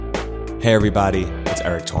Hey everybody, it's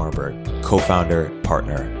Eric Torenberg, co-founder,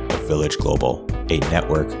 partner of Village Global, a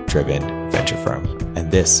network-driven venture firm.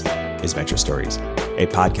 And this is Venture Stories, a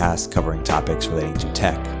podcast covering topics relating to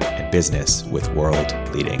tech and business with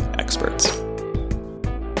world-leading experts.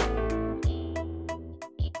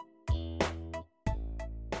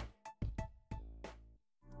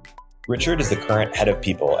 Richard is the current head of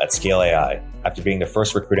people at Scale AI after being the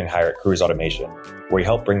first recruiting hire at Cruise Automation, where he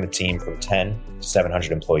helped bring the team from 10 to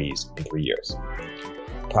 700 employees in 3 years.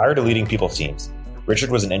 Prior to leading people teams,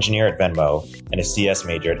 Richard was an engineer at Venmo and a CS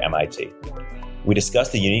major at MIT. We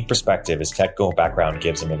discussed the unique perspective his technical background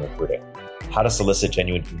gives him in recruiting, how to solicit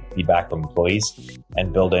genuine feedback from employees,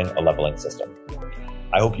 and building a leveling system.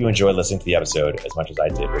 I hope you enjoy listening to the episode as much as I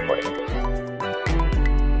did recording it.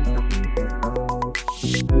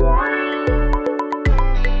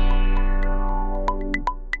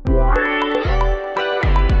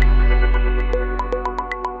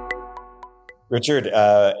 Richard,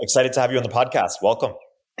 excited to have you on the podcast. Welcome.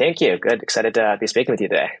 Thank you. Good. Excited to be speaking with you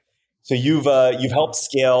today. So you've helped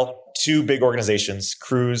scale two big organizations,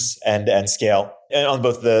 Cruise and Scale, and on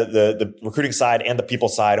both the recruiting side and the people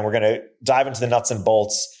side. And we're going to dive into the nuts and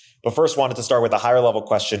bolts. But first, wanted to start with a higher level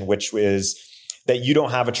question, which is that you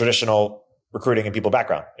don't have a traditional recruiting and people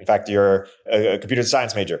background. In fact, you're a computer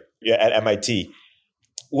science major at MIT.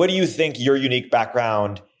 What do you think your unique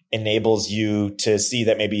background enables you to see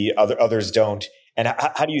that maybe others don't? And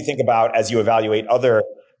how do you think about, as you evaluate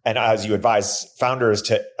and as you advise founders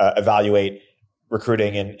to evaluate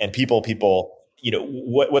recruiting and people,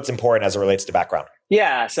 what's important as it relates to background?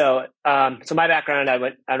 Yeah. So my background,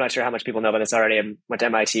 I'm not sure how much people know about this already. I went to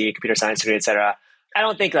MIT, computer science degree, et cetera. I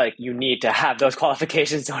don't think you need to have those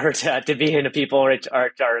qualifications in order to be in a people or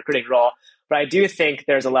recruiting role. But I do think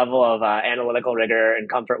there's a level of analytical rigor and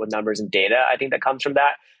comfort with numbers and data. I think that comes from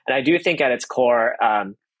that. And I do think at its core,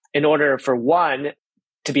 in order for one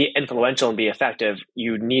to be influential and be effective,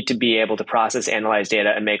 you need to be able to process, analyze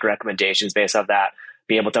data, and make recommendations based off that.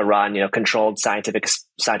 Be able to run, controlled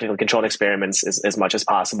scientifically controlled experiments as much as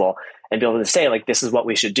possible, and be able to say this is what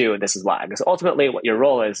we should do and this is why. Because ultimately, what your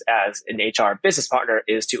role is as an HR business partner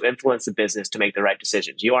is to influence the business to make the right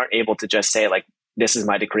decisions. You aren't able to just say this is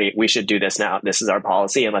my decree, we should do this now, this is our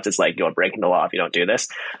policy, unless it's you're breaking the law if you don't do this.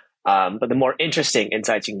 But the more interesting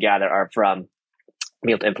insights you can gather are from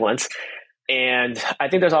being able to influence. And I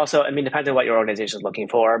think there's also, depends on what your organization is looking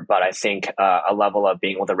for, but I think a level of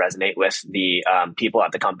being able to resonate with the people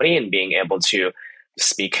at the company and being able to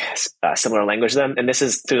speak similar language to them. And this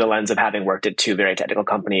is through the lens of having worked at two very technical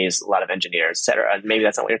companies, a lot of engineers, et cetera. And maybe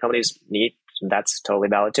that's not what your companies need. And that's totally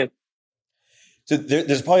valid too. So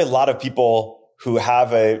there's probably a lot of people who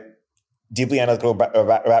have a deeply analytical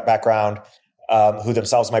background, who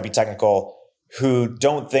themselves might be technical, who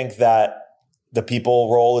don't think that the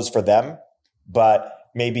people role is for them. But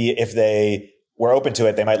maybe if they were open to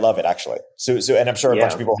it, they might love it, actually. So, and I'm sure a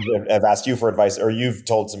bunch of people have asked you for advice, or you've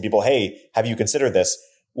told some people, hey, have you considered this?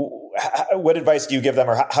 What advice do you give them,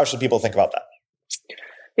 or how should people think about that?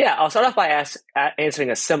 Yeah, I'll start off by answering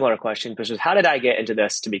a similar question, which is, how did I get into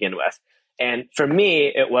this to begin with? And for me,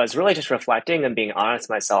 it was really just reflecting and being honest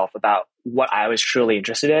with myself about what I was truly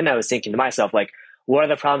interested in. I was thinking to myself, what are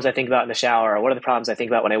the problems I think about in the shower? Or what are the problems I think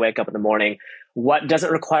about when I wake up in the morning? What doesn't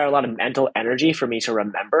require a lot of mental energy for me to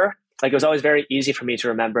remember? It was always very easy for me to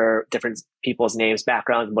remember different people's names,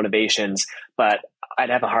 backgrounds, motivations, but I'd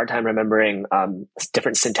have a hard time remembering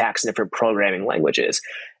different syntax and different programming languages.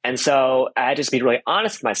 And so I had to just be really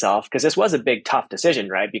honest with myself, because this was a big, tough decision,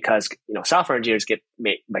 right? Because, software engineers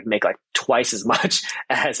make twice as much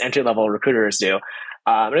as entry-level recruiters do. It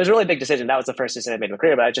was a really big decision. That was the first decision I made in my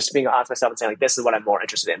career, but I just being honest with myself and saying, this is what I'm more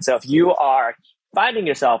interested in. So if you are finding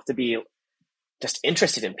yourself to be just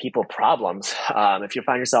interested in people problems, if you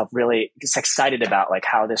find yourself really just excited about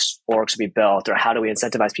how this org should be built, or how do we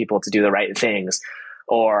incentivize people to do the right things,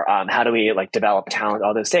 or how do we develop talent,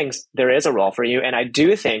 all those things, there is a role for you. And I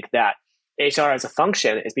do think that HR as a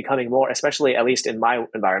function is becoming more, especially at least in my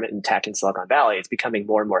environment in tech in Silicon Valley, it's becoming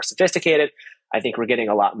more and more sophisticated. I think we're getting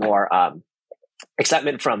a lot more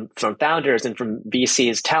excitement from founders and from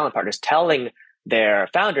VCs, talent partners, telling their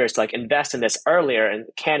founders to invest in this earlier and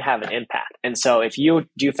can have an impact. And so if you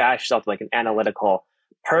do fashion yourself an analytical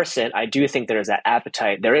person, I do think there is that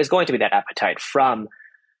appetite. There is going to be that appetite from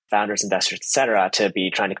founders, investors, et cetera, to be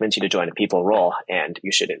trying to convince you to join a people role. And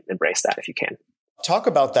you should embrace that if you can. Talk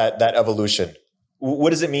about that evolution. What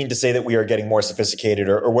does it mean to say that we are getting more sophisticated,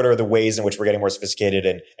 or what are the ways in which we're getting more sophisticated,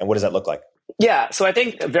 and what does that look like? Yeah. So I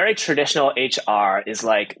think very traditional HR is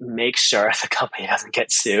like, make sure the company doesn't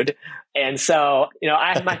get sued. And so,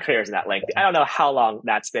 my career is in that length. I don't know how long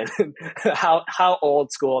that's been, how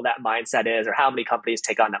old school that mindset is, or how many companies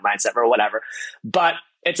take on that mindset or whatever. But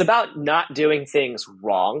it's about not doing things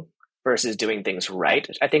wrong versus doing things right,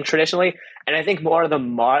 I think, traditionally. And I think more of the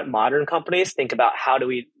modern companies think about how do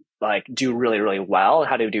we like do really, really well, and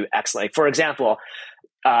how do we do excellent. Like, for example,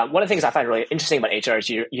 one of the things I find really interesting about HR is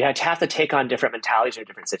you have to take on different mentalities in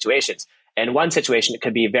different situations. And one situation, it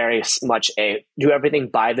could be very much do everything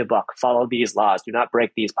by the book, follow these laws, do not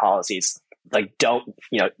break these policies, like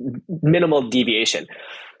minimal deviation.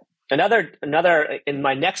 Another in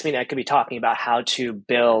my next meeting, I could be talking about how to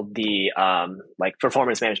build the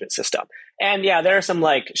performance management system. And yeah, there are some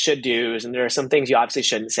like should do's, and there are some things you obviously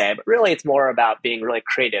shouldn't say, but really it's more about being really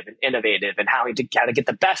creative and innovative and how to get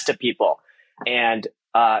the best of people. And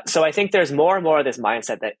so I think there's more and more of this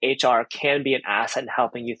mindset that HR can be an asset in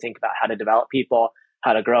helping you think about how to develop people,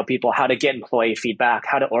 how to grow people, how to get employee feedback,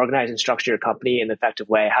 how to organize and structure your company in an effective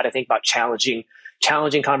way, how to think about challenging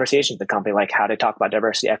conversations with the company, like how to talk about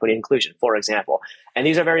diversity, equity, inclusion, for example. And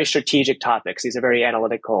these are very strategic topics. These are very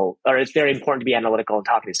analytical, or it's very important to be analytical in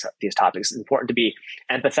talking these topics. It's important to be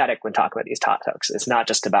empathetic when talking about these topics. It's not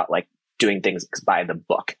just about like doing things by the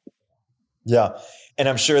book. Yeah. And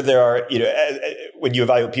I'm sure there are, when you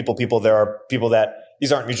evaluate people, there are people that,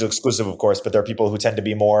 these aren't mutually exclusive, of course, but there are people who tend to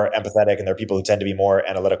be more empathetic and there are people who tend to be more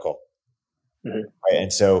analytical. Mm-hmm. Right?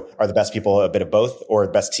 And so are the best people a bit of both, or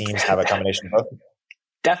the best teams have a combination of both?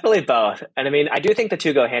 Definitely both. And I mean, I do think the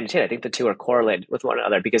two go hand in hand. I think the two are correlated with one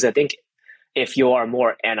another, because I think if you are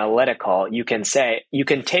more analytical, you can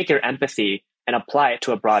take your empathy and apply it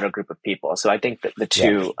to a broader group of people. So I think that the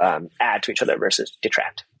two add to each other versus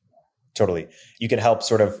detract. Totally. You can help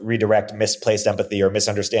sort of redirect misplaced empathy or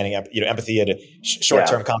misunderstanding, empathy at a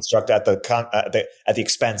short-term construct at the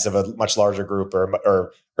expense of a much larger group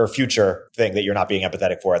or future thing that you're not being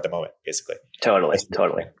empathetic for at the moment, basically. Totally.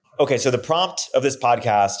 Okay. So the prompt of this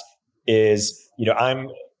podcast is, I'm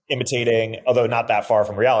imitating, although not that far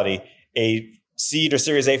from reality, a seed or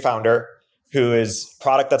Series A founder who is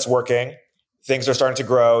product that's working, things are starting to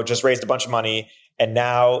grow, just raised a bunch of money, and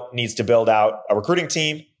now needs to build out a recruiting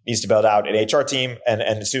team, needs to build out an HR team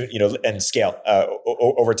and soon, and scale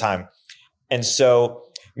over time. And so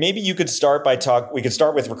maybe you could start we could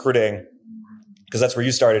start with recruiting, because that's where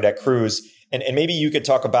you started at Cruise. And maybe you could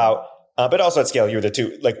talk about, but also at scale, you were there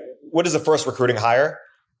too. Like, what is the first recruiting hire?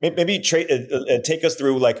 Maybe take us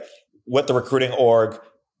through like what the recruiting org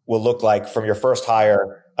will look like from your first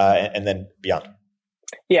hire and then beyond.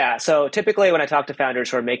 Yeah. So typically when I talk to founders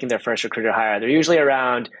who are making their first recruiter hire, they're usually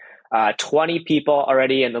around 20 people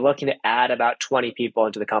already, and they're looking to add about 20 people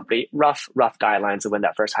into the company. Rough guidelines of when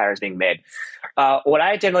that first hire is being made. What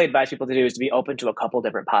I generally advise people to do is to be open to a couple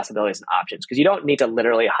different possibilities and options, because you don't need to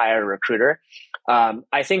literally hire a recruiter.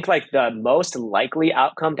 I think like the most likely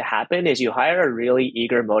outcome to happen is you hire a really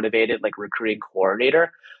eager, motivated, like recruiting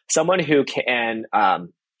coordinator, someone who can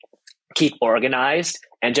keep organized.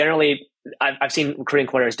 And generally, I've seen recruiting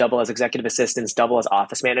coordinators double as executive assistants, double as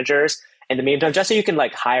office managers in the meantime, just so you can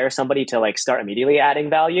like hire somebody to like start immediately adding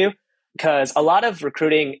value. Because a lot of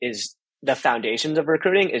recruiting is the foundations of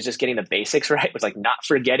recruiting is just getting the basics right. It's like not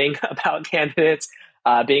forgetting about candidates,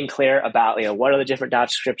 being clear about, what are the different job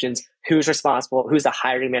descriptions, who's responsible, who's the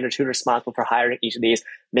hiring manager, who's responsible for hiring each of these,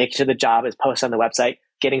 making sure the job is posted on the website,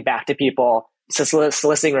 getting back to people,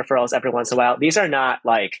 soliciting referrals every once in a while. These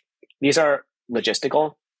are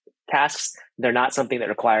logistical tasks. They're not something that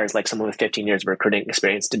requires like someone with 15 years of recruiting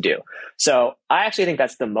experience to do. So I actually think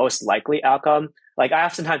that's the most likely outcome. Like I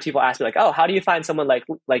oftentimes people ask me like, oh, how do you find someone like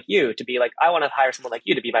you to be like, I want to hire someone like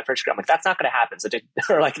you to be my first recruiter. I'm like, that's not going to happen. So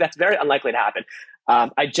or like, that's very unlikely to happen.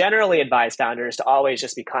 I generally advise founders to always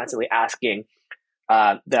just be constantly asking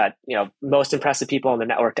that, most impressive people in the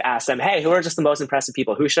network, to ask them, hey, who are just the most impressive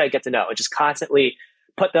people? Who should I get to know? And just constantly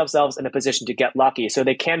put themselves in a position to get lucky so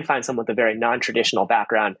they can find someone with a very non-traditional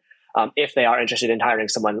background if they are interested in hiring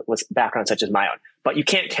someone with background such as my own. But you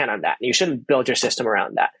can't count on that. You shouldn't build your system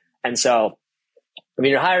around that. And so when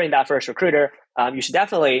you're hiring that first recruiter, you should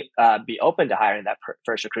definitely be open to hiring that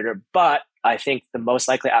first recruiter. But I think the most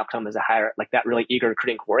likely outcome is to hire like that really eager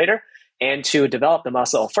recruiting coordinator, and to develop the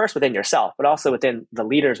muscle first within yourself, but also within the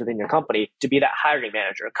leaders within your company to be that hiring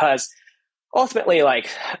manager. Because ultimately, like,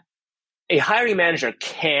 a hiring manager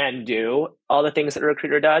can do all the things that a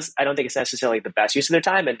recruiter does. I don't think it's necessarily the best use of their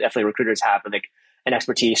time, and definitely recruiters have like an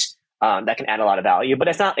expertise that can add a lot of value, but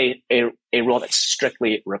it's not a role that's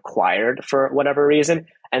strictly required for whatever reason.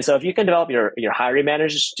 And so if you can develop your hiring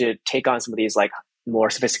managers to take on some of these like more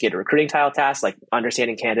sophisticated recruiting style tasks, like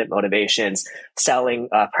understanding candidate motivations, selling,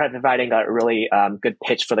 providing a really good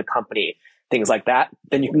pitch for the company, things like that.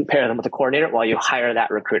 Then you can pair them with a coordinator while you hire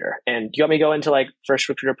that recruiter. And do you want me to go into like first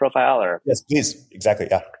recruiter profile or? Yes, please. Exactly.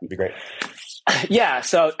 Yeah, it'd be great. Yeah.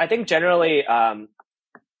 So I think generally,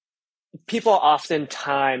 people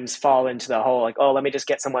oftentimes fall into the whole like, oh, let me just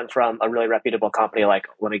get someone from a really reputable company. Like,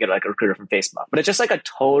 let me get like a recruiter from Facebook. But it's just like a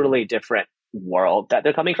totally different world that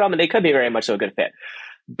they're coming from. And they could be very much so a good fit.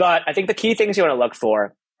 But I think the key things you want to look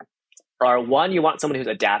for are, one, you want someone who's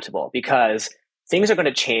adaptable because things are going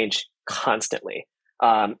to change constantly.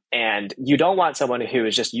 And you don't want someone who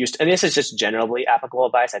is just used to, and this is just generally applicable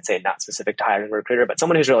advice, I'd say not specific to hiring a recruiter, but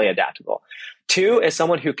someone who's really adaptable. Two is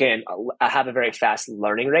someone who can have a very fast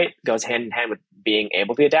learning rate, goes hand in hand with being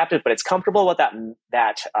able to be adaptive, but it's comfortable with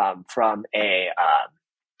that from a,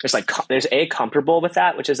 there's A, comfortable with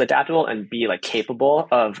that, which is adaptable, and B, like capable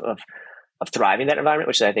of thriving in that environment,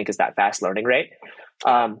 which I think is that fast learning rate.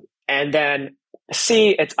 And then C,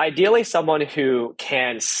 it's ideally someone who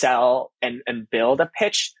can sell and build a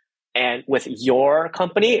pitch and with your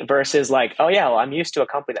company versus like, oh yeah, well, I'm used to a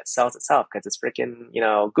company that sells itself because it's freaking,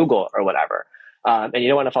 Google or whatever. And you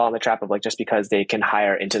don't want to fall in the trap of like, just because they can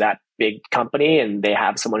hire into that big company and they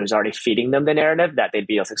have someone who's already feeding them the narrative, that they'd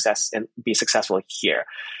be a success and be successful here.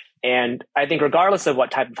 And I think regardless of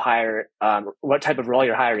what type of role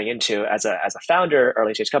you're hiring into as a founder,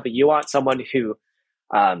 early stage company, you want someone who,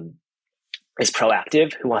 is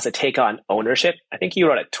proactive, who wants to take on ownership. I think you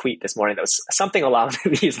wrote a tweet this morning that was something along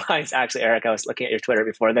these lines. Actually, Eric, I was looking at your Twitter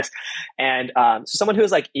before this. And so someone who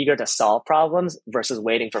is like eager to solve problems versus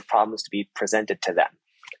waiting for problems to be presented to them.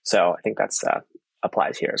 So I think that's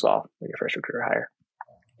applies here as well when your first recruiter hire.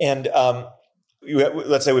 And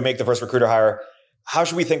let's say we make the first recruiter hire. How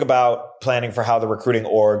should we think about planning for how the recruiting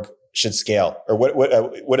org should scale? Or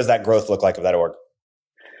what does that growth look like of that org?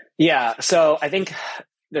 Yeah. So I think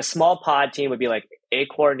the small pod team would be like a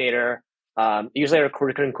coordinator. Usually a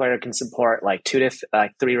recruiting coordinator can support like 2 to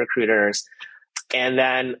 3 recruiters. And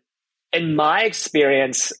then in my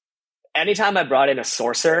experience, anytime I brought in a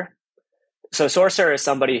sourcer, so sourcer is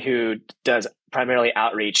somebody who does primarily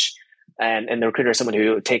outreach, and the recruiter is someone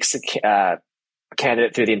who takes the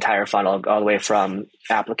candidate through the entire funnel, all the way from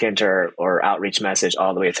applicant or outreach message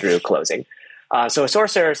all the way through closing. So a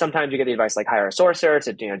sourcer, sometimes you get the advice like hire a sourcer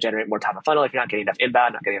to generate more top of funnel if you're not getting enough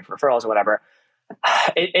inbound, not getting enough referrals or whatever.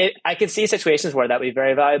 I can see situations where that would be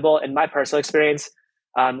very valuable. In my personal experience,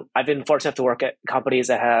 I've been fortunate enough to work at companies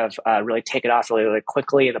that have really taken off really, really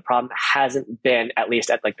quickly. And the problem hasn't been, at least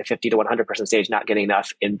at like the 50 to 100% stage, not getting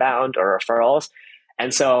enough inbound or referrals.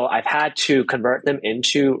 And so I've had to convert them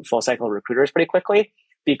into full cycle recruiters pretty quickly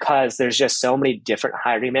because there's just so many different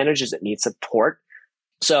hiring managers that need support.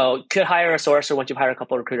 So could hire a sourcer. Once you've hired a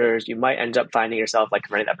couple of recruiters, you might end up finding yourself like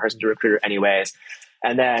converting that person to a recruiter anyways.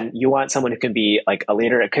 And then you want someone who can be like a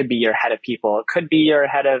leader. It could be your head of people. It could be your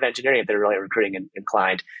head of engineering if they're really recruiting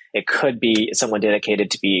inclined. It could be someone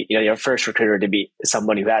dedicated to be, your first recruiter to be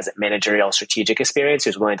someone who has managerial strategic experience,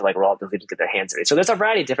 who's willing to like roll up the sleeves and get their hands dirty. So there's a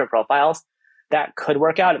variety of different profiles that could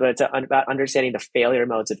work out, but it's about understanding the failure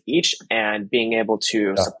modes of each and being able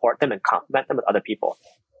to support them and complement them with other people.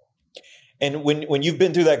 And when you've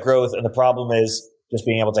been through that growth and the problem is just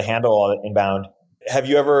being able to handle all that inbound, have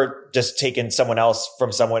you ever just taken someone else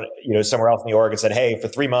from somewhere else in the org and said, hey, for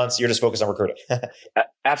 3 months, you're just focused on recruiting?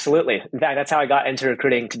 Absolutely. In fact, that's how I got into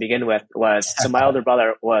recruiting to begin with. So my older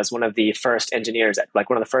brother was one of the first engineers one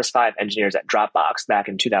of the first 5 engineers at Dropbox back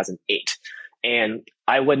in 2008. And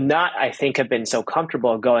I would not, I think, have been so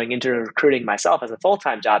comfortable going into recruiting myself as a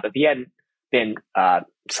full-time job if he hadn't been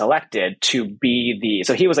selected to be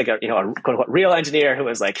so he was like a quote unquote real engineer who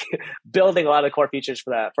was like building a lot of the core features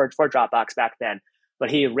for Dropbox back then,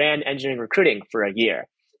 but he ran engineering recruiting for a year.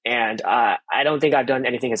 And I don't think I've done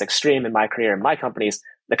anything as extreme in my career in my companies,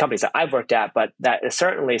 the companies that I've worked at, but that is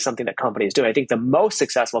certainly something that companies do. I think the most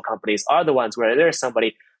successful companies are the ones where there's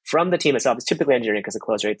somebody from the team itself. It's typically engineering because the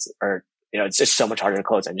close rates are, it's just so much harder to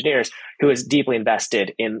close engineers, who is deeply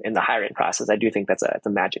invested in the hiring process. I do think that's a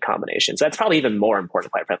magic combination. So that's probably even more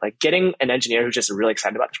important. Quite frankly, like getting an engineer who's just really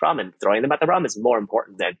excited about this problem and throwing them at the problem is more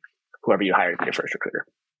important than whoever you hired to be your first recruiter.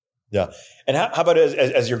 Yeah. And how about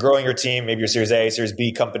as you're growing your team, maybe your Series A, Series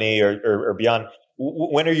B company or beyond,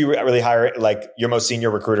 when are you really hiring like your most senior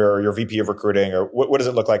recruiter or your VP of recruiting, or what does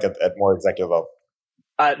it look like at more executive level?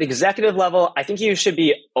 The executive level, I think you should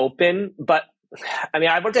be open, but I mean,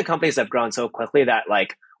 I've worked at companies that have grown so quickly that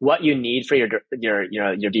like what you need for your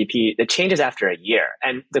VP, it changes after a year.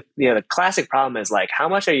 And the classic problem is like, how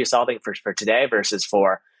much are you solving for today versus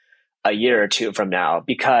for a year or two from now,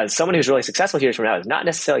 because someone who's really successful years from now is not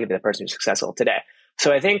necessarily going to be the person who's successful today.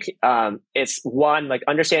 So I think it's one, like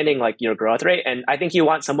understanding like your growth rate. And I think you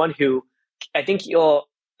want someone who, it'll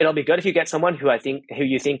be good if you get someone who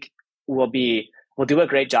you think will do a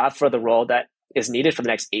great job for the role that is needed for the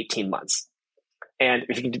next 18 months. And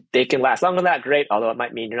if they can last longer than that, great. Although it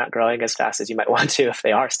might mean you're not growing as fast as you might want to if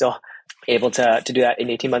they are still able to do that in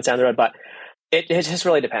 18 months down the road. But it just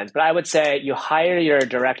really depends. But I would say you hire your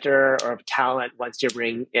director or talent once you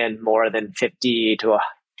bring in more than 50 to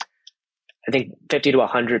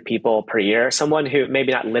 100 people per year. Someone who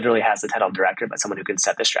maybe not literally has the title of director, but someone who can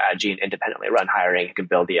set the strategy and independently run hiring, who can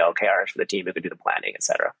build the OKRs for the team, who can do the planning, et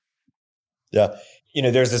cetera. Yeah.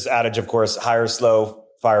 There's this adage, of course, hire slow,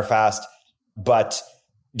 fire fast. But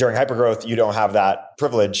during hypergrowth, you don't have that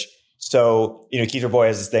privilege. So, Keith Rabois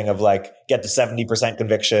has this thing of like, get to 70%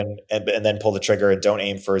 conviction and then pull the trigger and don't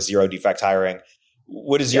aim for zero defect hiring.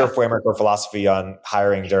 What is your framework or philosophy on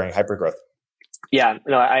hiring during hypergrowth? Yeah,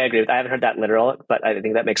 no, I agree. I haven't heard that literal, but I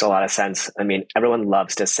think that makes a lot of sense. I mean, everyone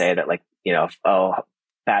loves to say that like,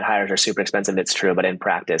 bad hires are super expensive. It's true. But in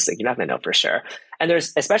practice, like, you're not going to know for sure. And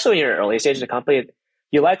there's, especially when you're in early stage of the company,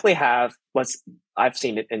 you likely have I've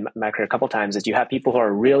seen it in my career a couple of times is you have people who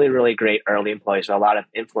are really, really great early employees with a lot of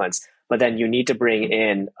influence, but then you need to bring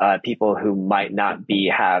in people who might not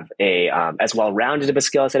have a as well-rounded of a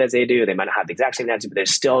skill set as they do. They might not have the exact same answer, but they're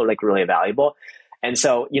still like really valuable. And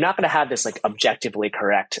so you're not going to have this like objectively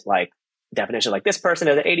correct like definition, like this person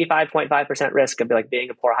has an 85.5% risk of like being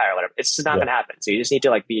a poor hire or whatever. It's just not going to happen. So you just need to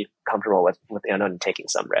like be comfortable with the unknown and taking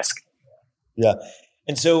some risk. Yeah.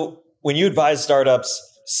 And so when you advise startups,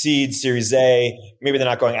 seed, Series A, maybe they're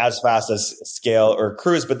not going as fast as Scale or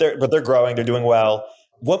Cruise, but they're growing, they're doing well.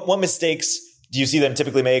 What mistakes do you see them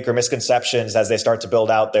typically make or misconceptions as they start to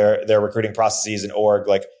build out their recruiting processes and org?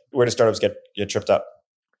 Like, where do startups get tripped up?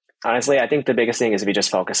 Honestly, I think the biggest thing is if you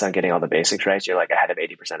just focus on getting all the basics right, you're like ahead of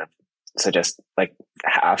 80% of. So just like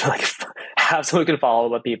have someone who can follow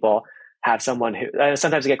with people, have someone who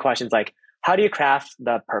sometimes you get questions like, how do you craft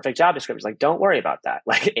the perfect job description? Like, don't worry about that.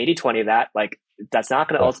 Like 80-20 that, like, that's not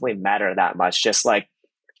going to ultimately matter that much. Just like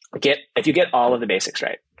if you get all of the basics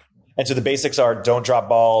right. And so the basics are don't drop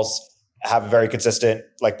balls, have a very consistent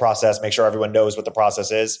like process, make sure everyone knows what the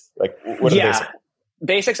process is. Like what are the basics?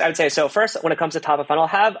 Basics, I would say. So first, when it comes to top of funnel,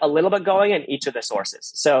 have a little bit going in each of the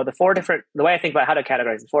sources. So the way I think about how to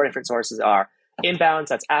categorize the 4 different sources are inbounds,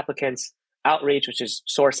 that's applicants, outreach, which is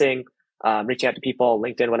sourcing, reaching out to people,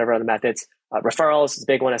 LinkedIn, whatever other methods. Referrals is a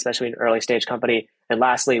big one, especially in an early stage company. And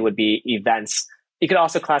lastly would be events. You could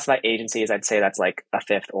also classify agencies. I'd say that's like a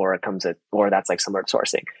fifth, or that's like similar to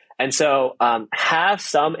sourcing. And so have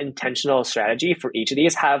some intentional strategy for each of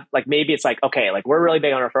these. Have like, maybe it's like, okay, like we're really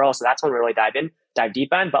big on referrals, so that's when we really dive deep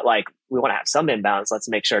in. But like we want to have some inbounds. Let's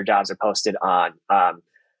make sure jobs are posted on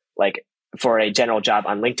like for a general job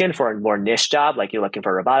on LinkedIn. For a more niche job, like you're looking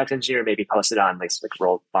for a robotics engineer, maybe posted on like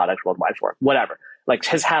robotics worldwide for whatever. Like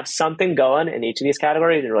just have something going in each of these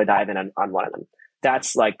categories and really dive in on one of them.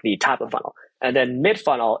 That's like the top of funnel. And then mid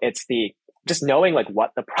funnel, it's just knowing like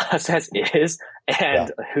what the process is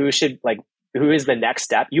and who is the next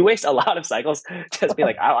step. You waste a lot of cycles just be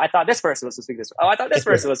like, oh, I thought this person was supposed to speak this. Oh, I thought this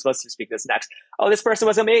person was supposed to speak this next. Oh, this person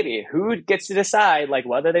was a maybe. Who gets to decide like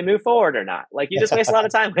whether they move forward or not? Like you just waste a lot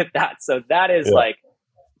of time with that. So that is like,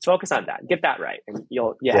 focus on that. Get that right. And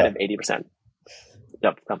you'll ahead of 80%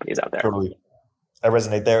 of companies out there. Totally. I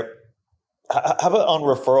resonate there. How about on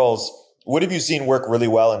referrals? What have you seen work really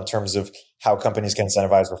well in terms of how companies can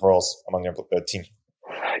incentivize referrals among their team?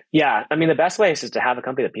 Yeah. I mean, the best way is just to have a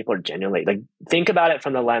company that people are genuinely like, think about it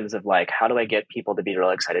from the lens of like, how do I get people to be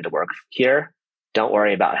really excited to work here? Don't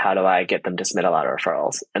worry about how do I get them to submit a lot of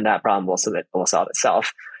referrals, and that problem will solve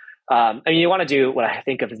itself. I mean, you want to do what I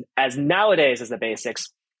think of as nowadays as the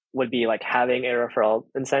basics would be like having a referral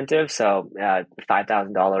incentive. So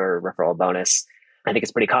 $5,000 referral bonus. I think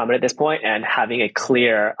it's pretty common at this point, and having a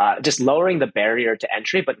clear, just lowering the barrier to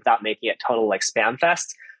entry, but without making it total like spam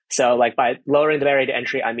fest. So like by lowering the barrier to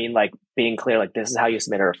entry, I mean like being clear, like this is how you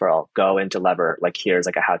submit a referral, go into Lever, like here's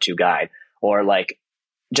like a how-to guide, or like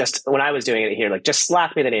just when I was doing it here, like just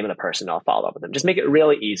slap me the name of the person and I'll follow up with them. Just make it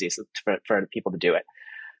really easy for people to do it.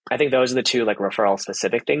 I think those are the two like referral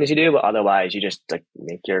specific things you do, but otherwise you just like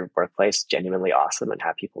make your workplace genuinely awesome and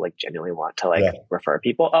have people like genuinely want to like refer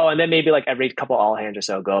people. Oh, and then maybe like every couple all hands or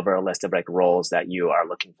so, go over a list of like roles that you are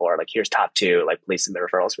looking for. Like here's top 2, like please submit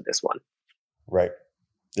referrals for this one. Right.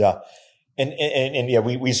 Yeah. And yeah,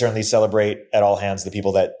 we certainly celebrate at all hands the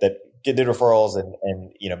people that did referrals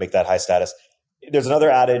and make that high status. There's another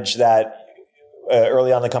adage that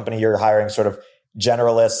early on in the company, you're hiring sort of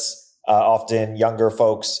generalists often younger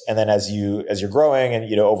folks. And then as you're growing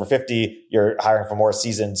and, over 50, you're hiring for more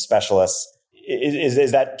seasoned specialists.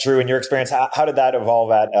 Is that true in your experience? How did that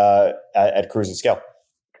evolve at Cruise and Scale?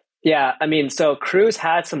 Yeah, so Cruise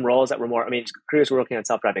had some roles that were more, Cruise were working on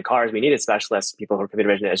self-driving cars. We needed specialists, people who are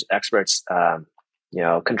computer vision experts,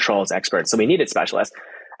 controls experts. So we needed specialists.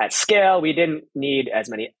 At Scale, we didn't need as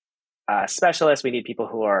many specialists. We need people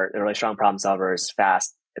who are really strong problem solvers,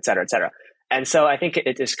 fast, et cetera, et cetera. And so I think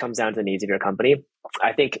it just comes down to the needs of your company.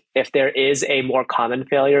 I think if there is a more common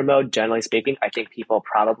failure mode, generally speaking, I think people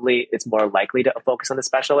it's more likely to focus on the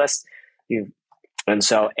specialists. And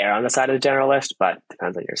so err on the side of the generalist, but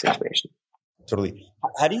depends on your situation. Totally.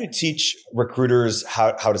 How do you teach recruiters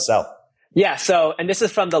how to sell? Yeah. So, and this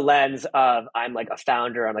is from the lens of I'm like a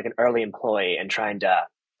founder, I'm like an early employee and trying to,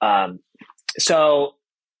 so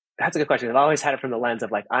that's a good question. I've always had it from the lens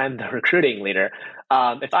of like, I'm the recruiting leader.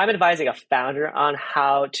 If I'm advising a founder on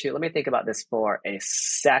how to, let me think about this for a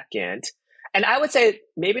second. And I would say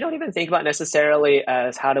maybe don't even think about necessarily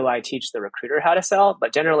as how do I teach the recruiter how to sell,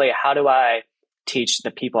 but generally how do I teach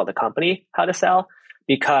the people at the company how to sell?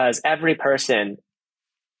 Because every person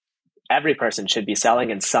should be selling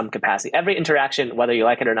in some capacity. Every interaction, whether you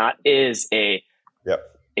like it or not, is a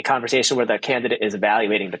conversation where the candidate is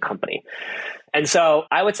evaluating the company. And so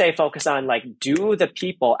I would say focus on like, do the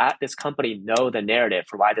people at this company know the narrative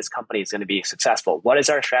for why this company is going to be successful? What is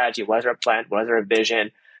our strategy? What is our plan? What is our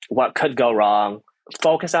vision? What could go wrong?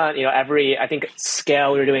 Focus on, I think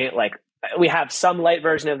Scale, we're doing it like, we have some light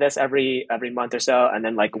version of this every month or so, and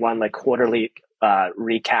then like one like quarterly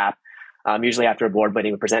recap. Usually after a board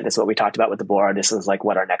meeting, we present this is what we talked about with the board. This is like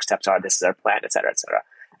what our next steps are. This is our plan, et cetera, et cetera.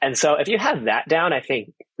 And so if you have that down, I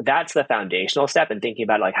think that's the foundational step in thinking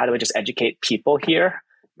about like how do we just educate people here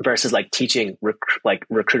versus like teaching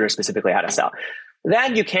recruiters specifically how to sell.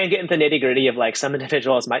 Then you can get into the nitty gritty of like some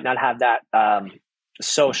individuals might not have that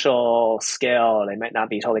social skill. They might not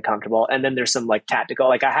be totally comfortable. And then there's some like tactical,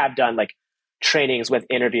 like I have done like trainings with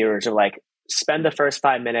interviewers or like spend the first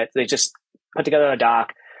 5 minutes. They just put together a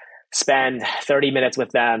doc, spend 30 minutes with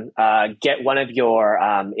them, get one of your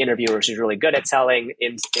interviewers who's really good at selling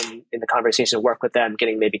in the conversation, work with them, get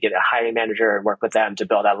a hiring manager and work with them to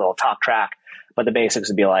build that little talk track. But the basics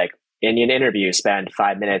would be like, in an interview, spend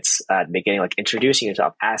 5 minutes at the beginning, like introducing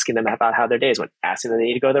yourself, asking them about how their days went, asking them if they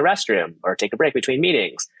need to go to the restroom or take a break between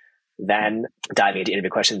meetings, then diving into interview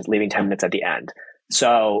questions, leaving 10 minutes at the end.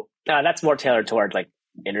 So that's more tailored towards like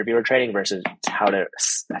interviewer training versus how to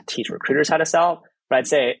teach recruiters how to sell. But I'd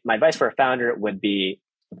say my advice for a founder would be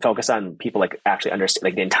focus on people like actually understand,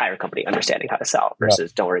 like the entire company understanding how to sell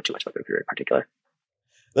versus don't worry too much about the recruiter in particular.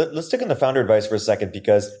 Let's stick on the founder advice for a second,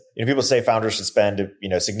 because people say founders should spend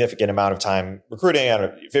a significant amount of time recruiting, I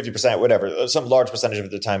don't know, 50%, whatever, some large percentage of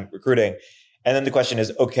the time recruiting. And then the question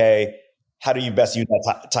is, okay, how do you best use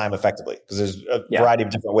that time effectively? Because there's a variety of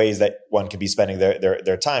different ways that one could be spending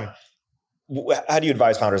their time. How do you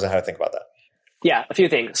advise founders on how to think about that? Yeah, a few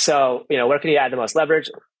things. So, where can you add the most leverage?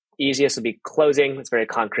 Easiest would be closing. It's very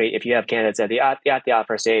concrete. If you have candidates at the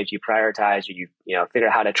offer stage, you prioritize, you figure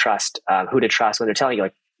out how to trust, who to trust when they're telling you,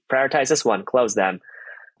 like, prioritize this one, close them.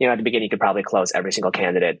 At the beginning, you could probably close every single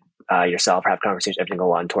candidate yourself, or have conversations every single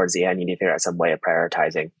one. Towards the end, you need to figure out some way of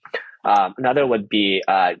prioritizing. Another would be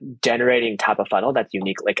generating top of funnel that's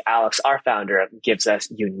unique. Like Alex, our founder, gives us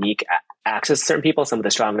unique access to certain people. Some of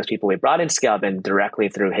the strongest people we brought in Scale have been directly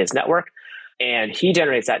through his network. And he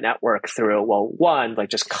generates that network through, one, like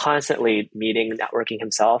just constantly meeting, networking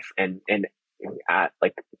himself, and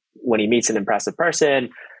like when he meets an impressive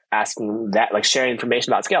person, asking that, like sharing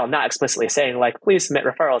information about Scale, not explicitly saying like, please submit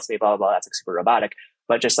referrals to me, blah, blah, blah. That's like super robotic,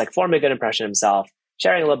 but just like forming a good impression of himself,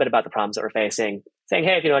 sharing a little bit about the problems that we're facing, saying,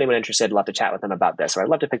 hey, if you know anyone interested, I'd love to chat with them about this, or I'd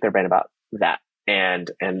love to pick their brain about that,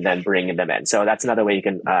 and then bringing them in. So that's another way you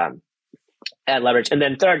can add leverage. And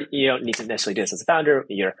then third, you don't need to necessarily do this as a founder.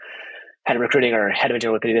 You're head of recruiting or head of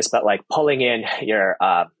engineering could do this, but like pulling in your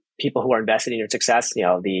people who are invested in your success,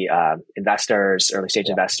 the investors, early stage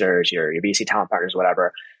investors, your VC talent partners,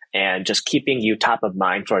 whatever, and just keeping you top of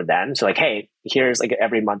mind for them. So like, hey, here's like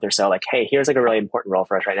every month or so, like, hey, here's like a really important role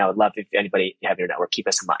for us right now. I'd love if anybody you have in your network, keep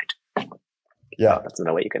us in mind. Yeah. That's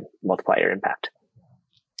another way you can multiply your impact.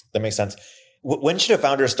 That makes sense. When should a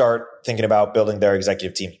founder start thinking about building their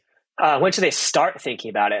executive team? When should they start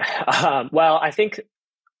thinking about it? Well, I think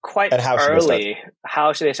quite early.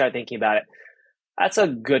 How should they start thinking about it? That's a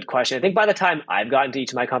good question. I think by the time I've gotten to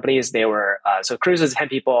each of my companies, they were, so Cruise was 10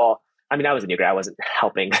 people. I mean, I was a new grad. I wasn't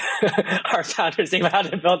helping our founders think about how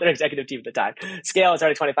to build their executive team at the time. Scale is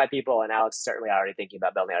already 25 people, and Alex is certainly already thinking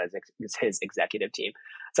about building out his executive team.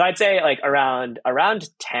 So I'd say like around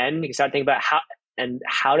 10, you can start thinking about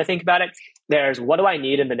how to think about it. There's what do I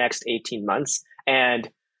need in the next 18 months? And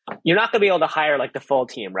you're not going to be able to hire like the full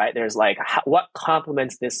team, right? There's like, what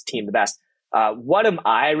complements this team the best? What am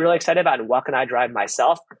I really excited about and what can I drive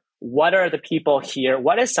myself? What are the people here?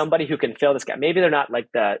 What is somebody who can fill this gap? Maybe they're not like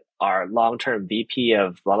our long-term VP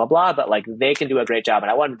of blah, blah, blah, but like they can do a great job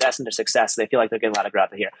and I want to invest in their success. So they feel like they're getting a lot of growth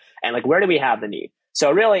here. And like, where do we have the need?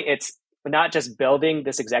 So really it's not just building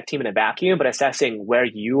this exec team in a vacuum, but assessing where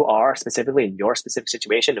you are specifically in your specific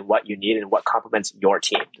situation and what you need and what complements your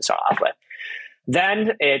team to start off with.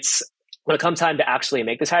 Then it's when it comes time to actually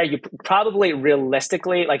make this hire, you probably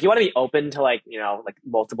realistically, like you want to be open to like, like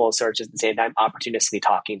multiple searches at the same time, opportunistically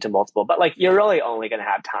talking to multiple, but like you're really only going to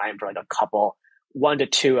have time for like a couple, 1 to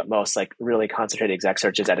 2 at most, like really concentrated exec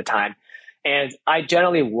searches at a time. And I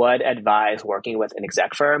generally would advise working with an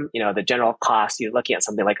exec firm. The general cost, you're looking at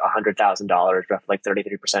something like $100,000, roughly like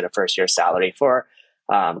 33% of first year salary for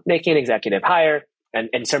making an executive hire. And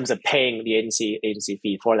in terms of paying the agency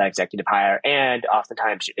fee for that executive hire, and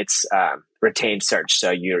oftentimes it's retained search. So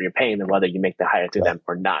you're paying them whether you make the hire through them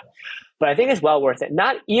or not. But I think it's well worth it.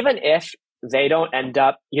 Not even if you don't end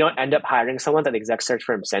up hiring someone that the exec search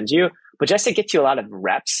firm sends you, but just to get you a lot of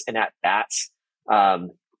reps and at bats.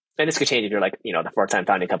 And this could change if you're like, the 4-time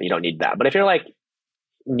founding company, you don't need that. But if you're like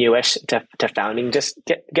newish to founding, just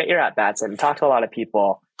get your at bats and talk to a lot of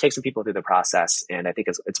people, take some people through the process. And I think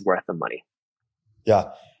it's worth the money.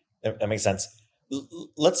 Yeah, that makes sense.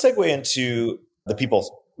 Let's segue into the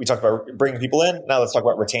people. We talked about bringing people in. Now let's talk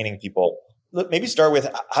about retaining people. Maybe start with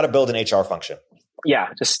how to build an HR function. Yeah,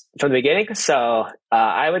 just from the beginning. So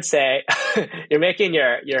I would say you're making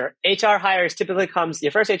your HR hires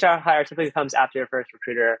your first HR hire typically comes after your first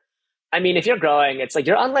recruiter. I mean, if you're growing, it's like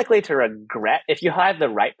you're unlikely to regret, if you hire the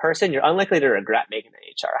right person, you're unlikely to regret making an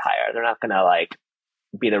HR hire. They're not going to like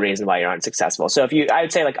be the reason why you're unsuccessful. So I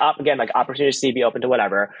would say like opportunities to be open to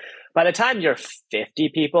whatever. By the time you're 50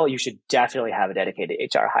 people, you should definitely have a dedicated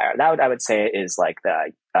HR hire. That I would say is like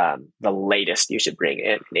the latest you should bring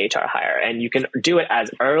in an HR hire. And you can do it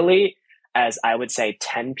as early as I would say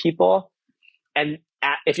 10 people. And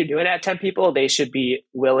if you're doing it at 10 people, they should be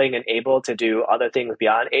willing and able to do other things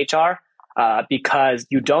beyond HR. Because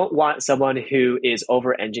you don't want someone who is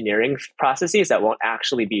over engineering processes that won't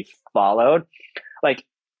actually be followed. Like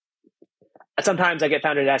sometimes I get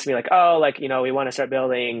founders asking me like, we want to start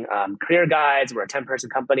building career guides. We're a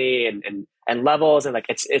 10-person company and levels. And like,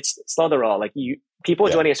 it's slow the roll. Like people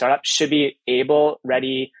joining a startup should be able,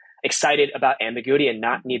 ready, excited about ambiguity and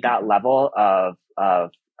not need that level of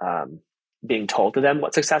being told to them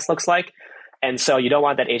what success looks like. And so you don't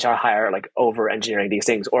want that HR hire like over engineering these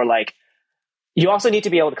things, or like you also need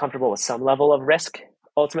to be able to comfortable with some level of risk.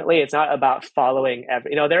 Ultimately, it's not about following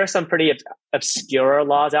there are some pretty obscure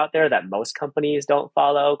laws out there that most companies don't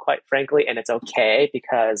follow, quite frankly, and it's okay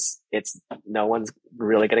because no one's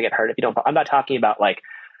really going to get hurt if you don't. I'm not talking about like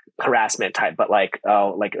harassment type, but like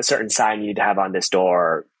a certain sign you need to have on this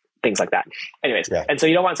door, things like that. Anyways, And so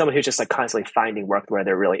you don't want someone who's just like constantly finding work where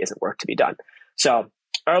there really isn't work to be done. So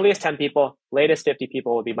earliest 10 people, latest 50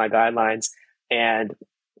 people would be my guidelines, and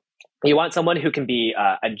you want someone who can be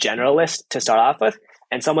a generalist to start off with,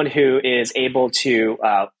 and someone who is able to,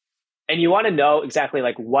 and you want to know exactly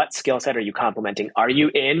like what skill set are you complementing? Are you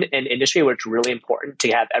in an industry where it's really important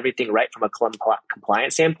to have everything right from a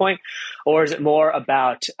compliance standpoint? Or is it more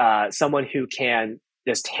about someone who can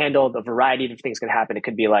just handle the variety of things that can happen? It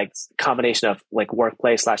could be like a combination of like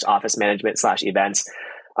workplace / office management / events.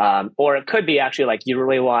 Or it could be actually like you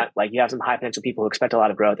really want, like you have some high potential people who expect a lot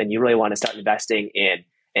of growth and you really want to start investing in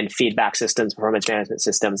feedback systems, performance management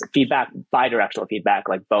systems, feedback, bi-directional feedback,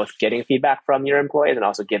 like both getting feedback from your employees and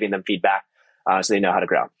also giving them feedback so they know how to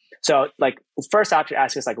grow. So like first option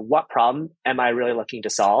ask is like, what problem am I really looking to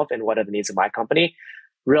solve and what are the needs of my company?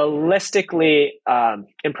 Realistically,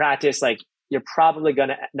 in practice, like you're probably going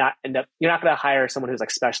to you're not going to hire someone who's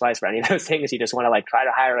like specialized for any of those things. You just want to like try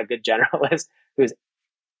to hire a good generalist who's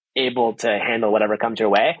able to handle whatever comes your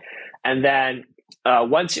way. And then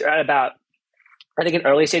once you're at about, I think an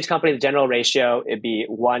early stage company, the general ratio, it'd be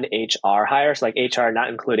 1 HR hire. So like HR, not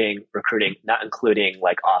including recruiting, not including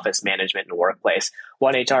like office management and workplace,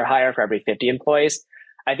 1 HR hire for every 50 employees.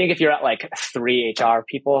 I think if you're at like 3 HR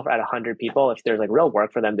people at 100 people, if there's like real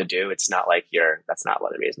work for them to do, it's not like that's not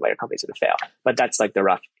one of the reasons why your company's going to fail. But that's like the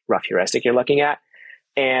rough heuristic you're looking at.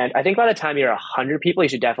 And I think by the time you're 100 people, you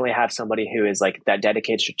should definitely have somebody who is like that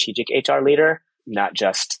dedicated strategic HR leader, not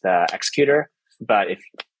just the executor. But if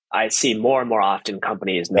I see more and more often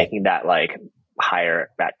companies making that like hire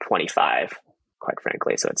at 25, quite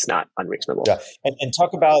frankly. So it's not unreasonable. Yeah. And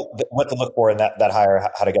talk about what to look for in that hire,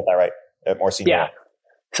 how to get that right, more senior. Yeah.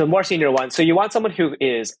 So more senior one. So you want someone who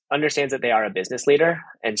understands that they are a business leader.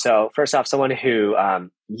 And so first off, someone who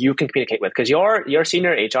you can communicate with, because your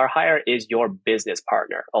senior HR hire is your business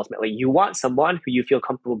partner. Ultimately, you want someone who you feel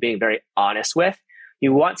comfortable being very honest with.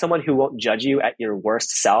 You want someone who won't judge you at your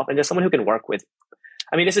worst self, and just someone who can work with.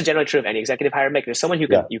 I mean, this is generally true of any executive hire. There's someone who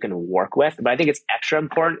you can work with, but I think it's extra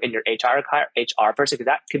important in your HR person, because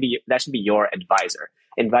that should be your advisor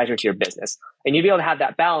to your business, and you'd be able to have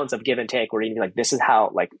that balance of give and take, where you can be like, this is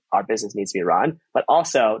how like our business needs to be run, but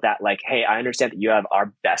also that like, hey, I understand that you have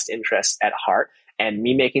our best interests at heart, and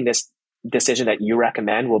me making this decision that you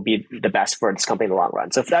recommend will be the best for this company in the long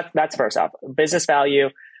run. So that's first off, business value,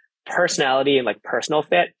 personality, and like personal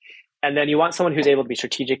fit. And then you want someone who's able to be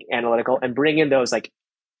strategic, analytical, and bring in those like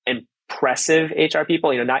impressive HR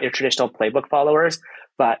people, not your traditional playbook followers,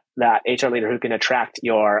 but that HR leader who can attract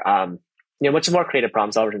your, much more creative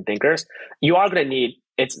problem solvers and thinkers. You are going to need,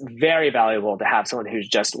 it's very valuable to have someone who's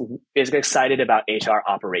just is excited about HR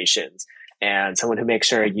operations, and someone who makes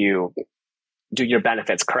sure you do your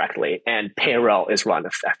benefits correctly and payroll is run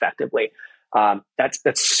effectively. That's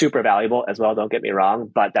super valuable as well. Don't get me wrong,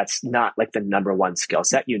 but that's not like the number one skill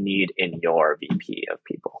set you need in your VP of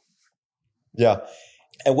people. Yeah.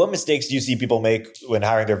 And what mistakes do you see people make when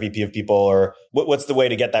hiring their VP of people, or what's the way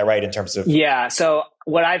to get that right in terms of? Yeah. So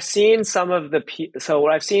what I've seen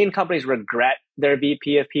companies regret their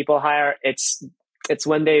VP of people hire, it's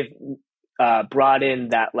when they've brought in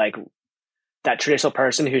that traditional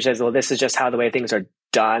person who says, well, this is just how the way things are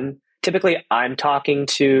done. Typically, I'm talking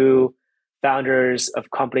to founders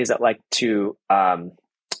of companies that like to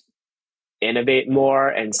innovate more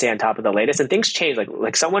and stay on top of the latest, and things change.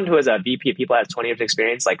 Like someone who is a VP of people has 20 years of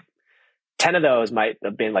experience, like 10 of those might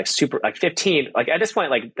have been like 15. Like at this point,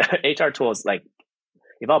 like HR tools like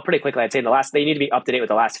evolve pretty quickly. I'd say they need to be up to date with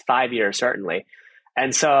the last 5 years, certainly.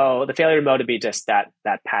 And so the failure mode would be just that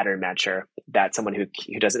pattern matcher, that someone who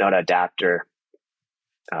doesn't know how to adapt or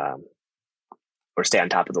stay on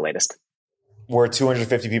top of the latest. We're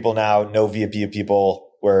 250 people now, no VP of people.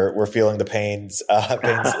 We're feeling the pains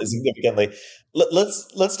significantly.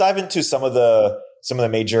 Let's dive into some of the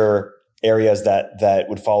major areas that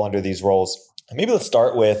would fall under these roles. Maybe let's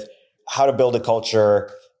start with how to build a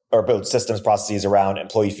culture or build systems, processes around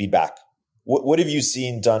employee feedback. What have you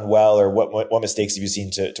seen done well, or what mistakes have you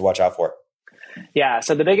seen to watch out for? Yeah.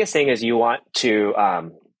 So the biggest thing is you want to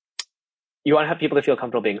have people to feel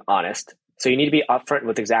comfortable being honest. So you need to be upfront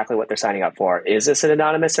with exactly what they're signing up for. Is this an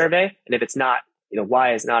anonymous survey? And if it's not,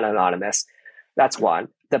 why is it not anonymous? That's one.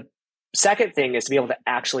 The second thing is to be able to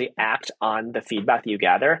actually act on the feedback that you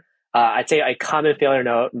gather. I'd say a common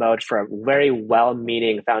failure mode for very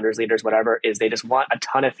well-meaning founders, leaders, whatever, is they just want a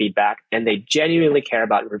ton of feedback and they genuinely care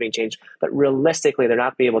about improving change. But realistically, they're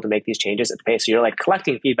not be able to make these changes at the pace. So you're like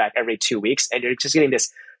collecting feedback every 2 weeks, and you're just getting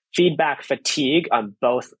this feedback fatigue on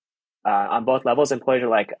both levels. Employees are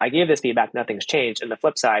like, I gave this feedback, nothing's changed. And the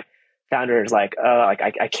flip side, founders like,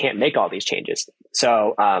 I can't make all these changes.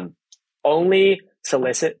 So only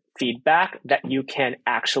solicit feedback that you can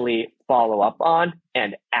actually follow up on,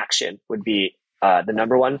 and action would be the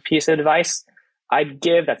number one piece of advice I'd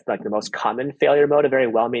give. That's like the most common failure mode of very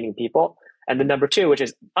well-meaning people. And the number two, which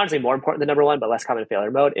is honestly more important than number one, but less common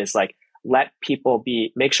failure mode, is like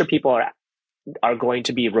make sure people are going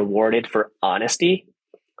to be rewarded for honesty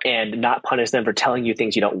and not punish them for telling you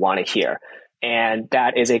things you don't want to hear. And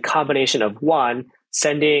that is a combination of one,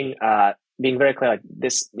 sending, being very clear, like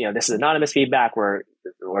this is anonymous feedback. We're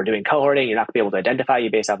doing cohorting. You're not going to be able to identify you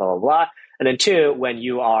based off blah, blah, blah. And then two, when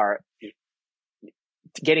you are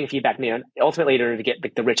getting feedback, ultimately in order to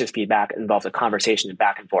get the richest feedback, it involves a conversation and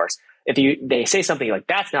back and forth. If they say something like,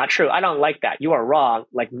 that's not true, I don't like that, you are wrong,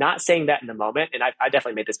 like not saying that in the moment. And I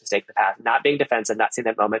definitely made this mistake in the past, not being defensive, not saying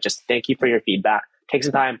that moment, just thank you for your feedback, take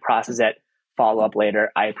some time, process it, follow up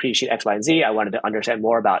later. I appreciate X, Y, and Z. I wanted to understand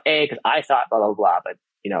more about A because I thought blah, blah, blah, but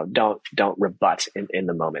don't rebut in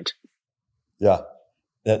the moment. Yeah,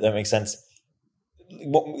 that makes sense.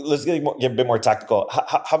 Let's get a bit more tactical.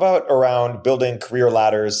 How about around building career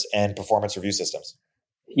ladders and performance review systems?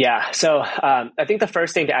 Yeah. So I think the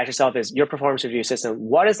first thing to ask yourself is your performance review system.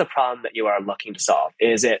 What is the problem that you are looking to solve?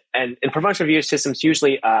 And performance review systems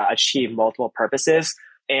usually achieve multiple purposes.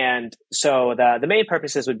 And so the main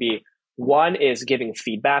purposes would be, one is giving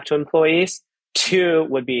feedback to employees. Two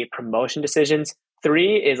would be promotion decisions.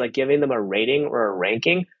 Three is like giving them a rating or a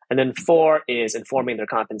ranking. And then four is informing their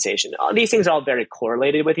compensation. These things are all very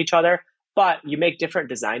correlated with each other, but you make different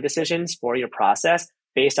design decisions for your process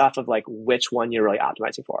based off of like which one you're really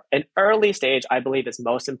optimizing for. An early stage, I believe, is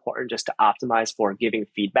most important just to optimize for giving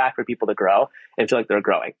feedback for people to grow and feel like they're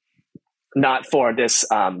growing. not for this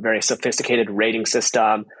very sophisticated rating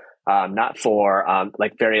system, not for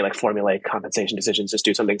like very like formulaic compensation decisions. Just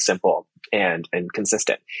do something simple and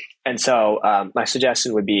consistent. And so my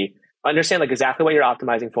suggestion would be understand like exactly what you're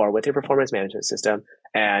optimizing for with your performance management system,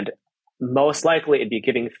 and most likely it'd be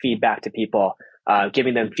giving feedback to people,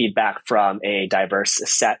 giving them feedback from a diverse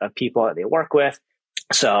set of people that they work with.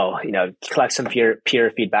 So, collect some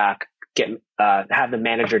peer feedback, have the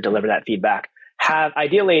manager deliver that feedback. Have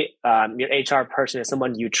ideally your HR person is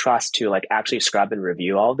someone you trust to like actually scrub and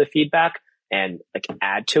review all of the feedback and like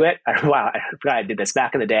add to it. Wow, I forgot I did this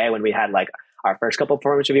back in the day when we had like our first couple of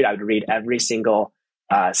performance reviews. I would read every single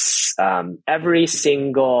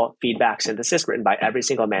feedback synthesis written by every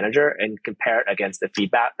single manager and compare it against the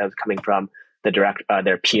feedback that was coming from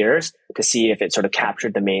their peers to see if it sort of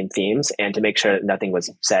captured the main themes and to make sure that nothing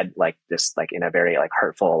was said like this, like in a very like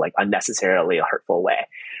hurtful, like unnecessarily hurtful way.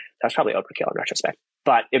 That's probably overkill in retrospect,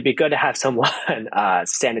 but it'd be good to have someone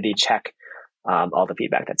sanity check all the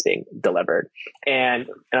feedback that's being delivered. And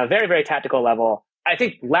on a very, very tactical level, I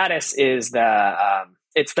think Lattice is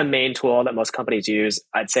it's the main tool that most companies use.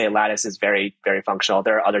 I'd say Lattice is very, very functional.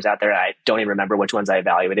 There are others out there. I don't even remember which ones I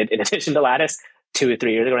evaluated in addition to Lattice 2 or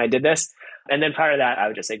 3 years ago when I did this. And then prior to that, I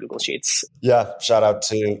would just say Google Sheets. Yeah. Shout out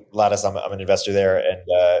to Lattice. I'm an investor there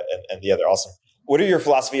and the other. Awesome. What are your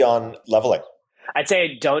philosophy on leveling? I'd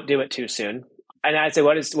say don't do it too soon. And I'd say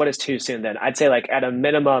what is too soon then? I'd say like at a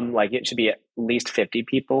minimum, like it should be at least 50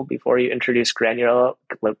 people before you introduce granular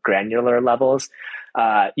levels.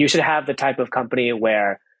 You should have the type of company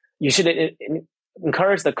where you should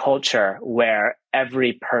encourage the culture where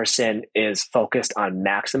every person is focused on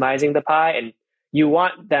maximizing the pie, and you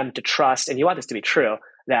want them to trust, and you want this to be true,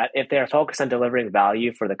 that if they're focused on delivering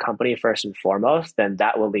value for the company first and foremost, then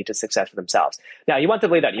that will lead to success for themselves. Now, you want to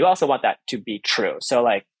believe that. You also want that to be true. So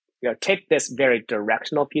like, take this very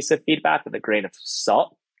directional piece of feedback with a grain of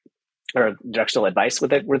salt, or directional advice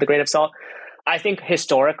with a grain of salt. I think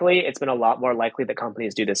historically, it's been a lot more likely that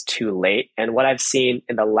companies do this too late. And what I've seen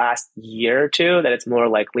in the last year or two, that it's more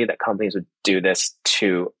likely that companies would do this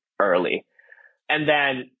too early. And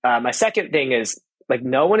then my second thing is, like,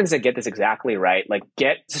 no one is going to get this exactly right. Like,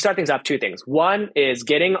 to start things off, two things. One is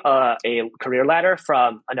getting a career ladder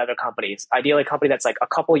from another company, ideally a company that's like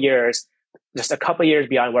just a couple years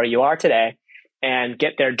beyond where you are today, and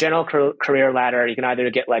get their general career ladder. You can either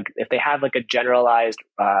get like, if they have like a generalized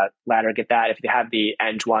ladder, get that. If they have the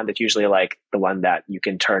Eng one, that's usually like the one that you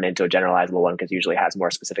can turn into a generalizable one because it usually has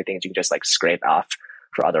more specific things you can just like scrape off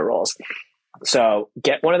for other roles. So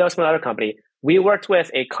get one of those from another company. We worked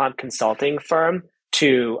with a comp consulting firm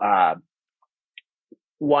to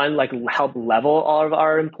help level all of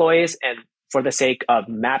our employees, and for the sake of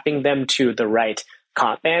mapping them to the right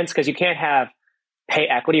comp bands, because you can't have pay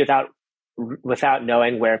equity without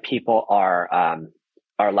knowing where people are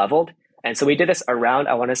leveled. And so we did this around,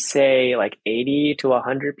 I want to say like 80 to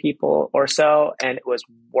 100 people or so, and it was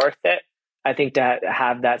worth it, I think, to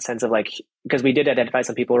have that sense of like, because we did identify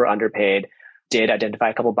some people who were underpaid, did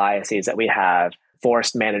identify a couple biases that we have,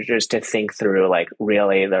 forced managers to think through like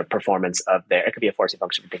really the performance of it could be a forcing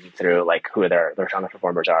function for thinking through like who their strongest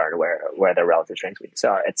performers are and where their relative strengths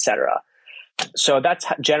are, et cetera. So that's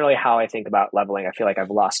generally how I think about leveling. I feel like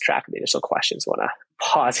I've lost track of the initial questions. Want to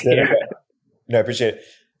pause here? No, I appreciate it.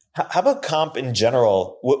 How about comp in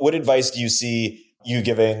general? What advice do you see you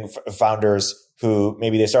giving founders who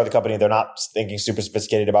maybe they start the company, they're not thinking super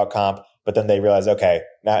sophisticated about comp, but then they realize, okay,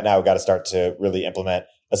 now we've got to start to really implement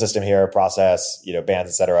a system here, process, bands,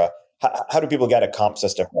 et cetera. How do people get a comp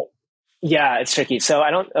system? Yeah, it's tricky. So I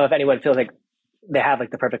don't know if anyone feels like they have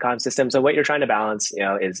like the perfect comp system. So what you're trying to balance,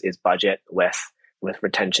 is budget with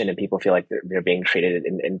retention, and people feel like they're being treated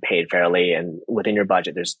and paid fairly. And within your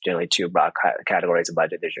budget, there's generally two broad categories of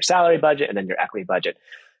budget. There's your salary budget and then your equity budget.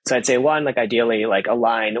 So I'd say one, like ideally, like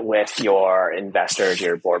align with your investors,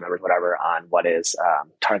 your board members, whatever, on what is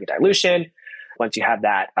target dilution. Once you have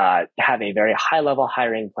that, have a very high level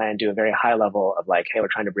hiring plan, do a very high level of like, hey, we're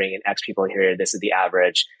trying to bring in X people here. This is the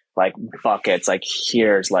average like buckets. Like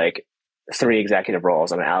here's like 3 executive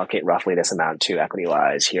roles. I'm going to allocate roughly this amount to equity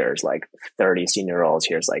wise. Here's like 30 senior roles.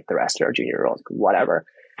 Here's like the rest are junior roles, whatever.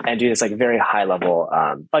 And do this like very high level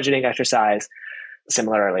budgeting exercise.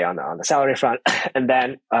 Similarly on the salary front. And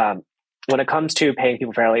then when it comes to paying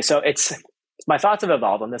people fairly, so my thoughts have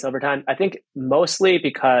evolved on this over time. I think mostly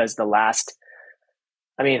because the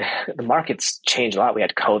market's changed a lot. We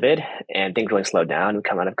had COVID and things really slowed down. We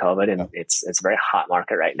come out of COVID and it's a very hot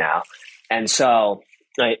market right now. And so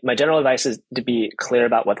my general advice is to be clear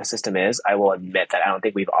about what the system is. I will admit that I don't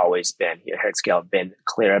think we've always been here at Scale been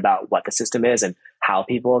clear about what the system is and how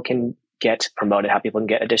people can get promoted, how people can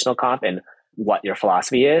get additional comp, and what your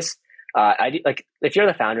philosophy is. Like if you're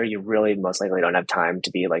the founder, you really most likely don't have time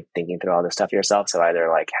to be like thinking through all this stuff yourself. So either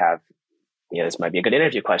like have, this might be a good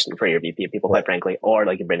interview question for your VP of people, quite frankly, or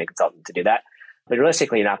like you bring a consultant to do that. But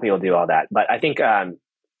realistically, you're not going to be able to do all that. But I think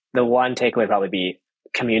the one takeaway would probably be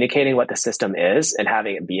communicating what the system is and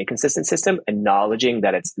having it be a consistent system, acknowledging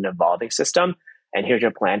that it's an evolving system, and here's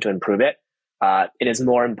your plan to improve it. It is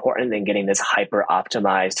more important than getting this hyper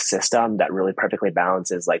optimized system that really perfectly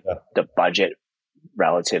balances like the budget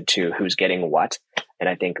relative to who's getting what. And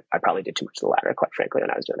I think I probably did too much of the latter, quite frankly,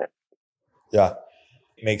 when I was doing it. Yeah,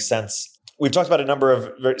 makes sense. We've talked about a number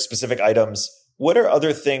of very specific items. What are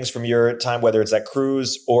other things from your time, whether it's at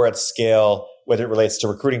Cruise or at Scale, whether it relates to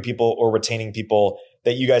recruiting people or retaining people,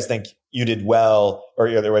 that you guys think you did well, or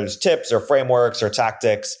whether it's tips or frameworks or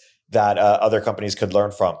tactics that other companies could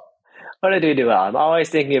learn from? What did we do well? I'm always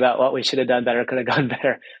thinking about what we should have done better, could have gone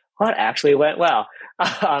better. What actually went well?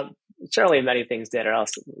 Surely many things did, or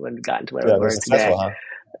else we wouldn't have gotten to where we were today. Huh?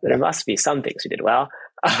 There must be some things we did well.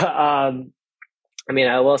 I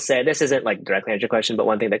will say this isn't like directly answer your question, but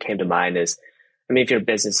one thing that came to mind is, if your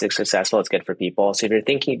business is successful, it's good for people. So if you're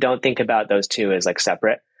thinking, don't think about those two as like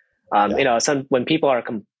separate. When people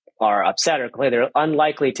are upset or complain, they're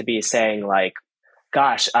unlikely to be saying like,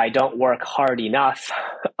 gosh, I don't work hard enough.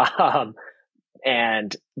 But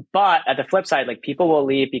at the flip side, like people will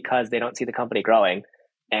leave because they don't see the company growing.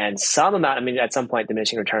 And some amount, at some point,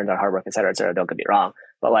 diminishing returns on hard work, et cetera, don't get me wrong.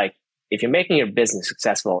 But like, if you're making your business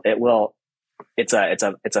successful, it's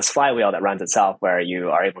a flywheel that runs itself, where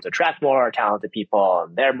you are able to attract more talented people,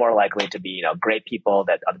 and they're more likely to be, great people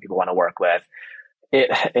that other people want to work with.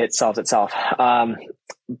 It solves itself. But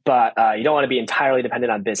you don't want to be entirely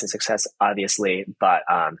dependent on business success, obviously, but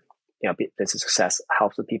business success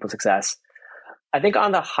helps with people's success. I think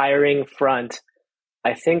on the hiring front,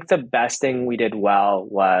 I think the best thing we did well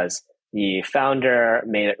was the founder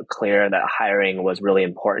made it clear that hiring was really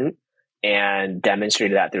important and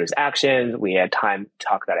demonstrated that through his actions. We had time to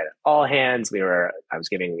talk about it at all hands. I was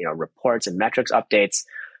giving, reports and metrics updates.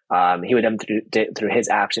 He would through his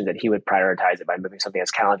actions, that he would prioritize it by moving something as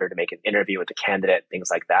calendar to make an interview with the candidate, things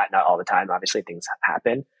like that. Not all the time, obviously things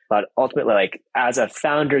happen, but ultimately, like as a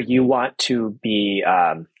founder, you want to be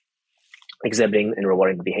exhibiting and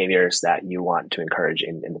rewarding the behaviors that you want to encourage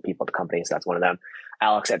in the people of the company. So that's one of them.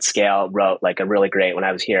 Alex at Scale wrote like a really great, when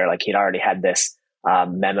I was here, like he'd already had this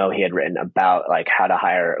memo he had written about like how to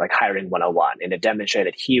hire, like hiring 101. And it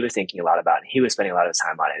demonstrated he was thinking a lot about it. He was spending a lot of his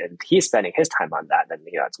time on it, and he's spending his time on that. Then,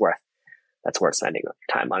 that's worth spending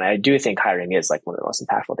time on it. I do think hiring is like one of the most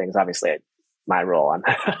impactful things. Obviously my role, I'm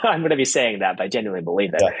going to be saying that, but I genuinely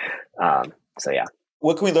believe it. Yeah. So yeah.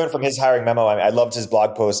 What can we learn from his hiring memo? I loved his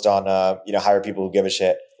blog post on, hire people who give a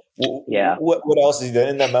shit. Yeah. What else is he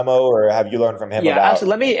in that memo, or have you learned from him? Yeah, absolutely.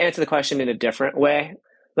 Let me answer the question in a different way.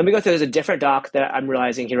 Let me go through. There's a different doc that I'm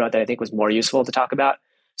realizing he wrote that I think was more useful to talk about.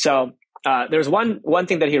 So there's one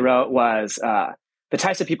thing that he wrote was the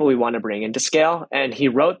types of people we want to bring into Scale. And he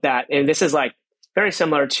wrote that, and this is like very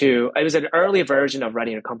similar to, it was an early version of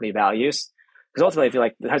writing your company values. Because ultimately, if you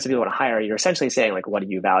like the types of people you want to hire, you're essentially saying like, what do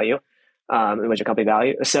you value? And what's your company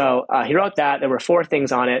value? So he wrote that. There were 4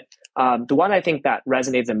 things on it. The one I think that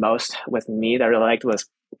resonates the most with me that I really liked was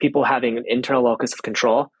people having an internal locus of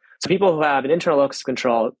control. So people who have an internal locus of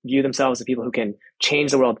control view themselves as people who can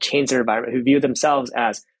change the world, change their environment, who view themselves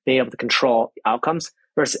as being able to control outcomes,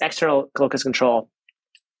 versus external locus of control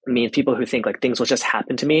means people who think like things will just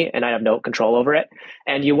happen to me and I have no control over it.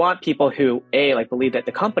 And you want people who A, like believe that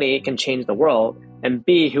the company can change the world, and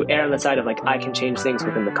B, who err on the side of like, I can change things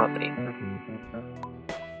within the company.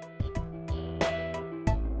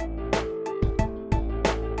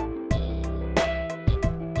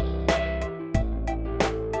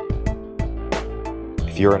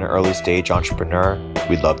 If you're an early stage entrepreneur,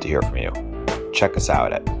 we'd love to hear from you. Check us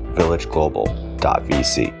out at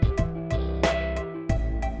villageglobal.vc.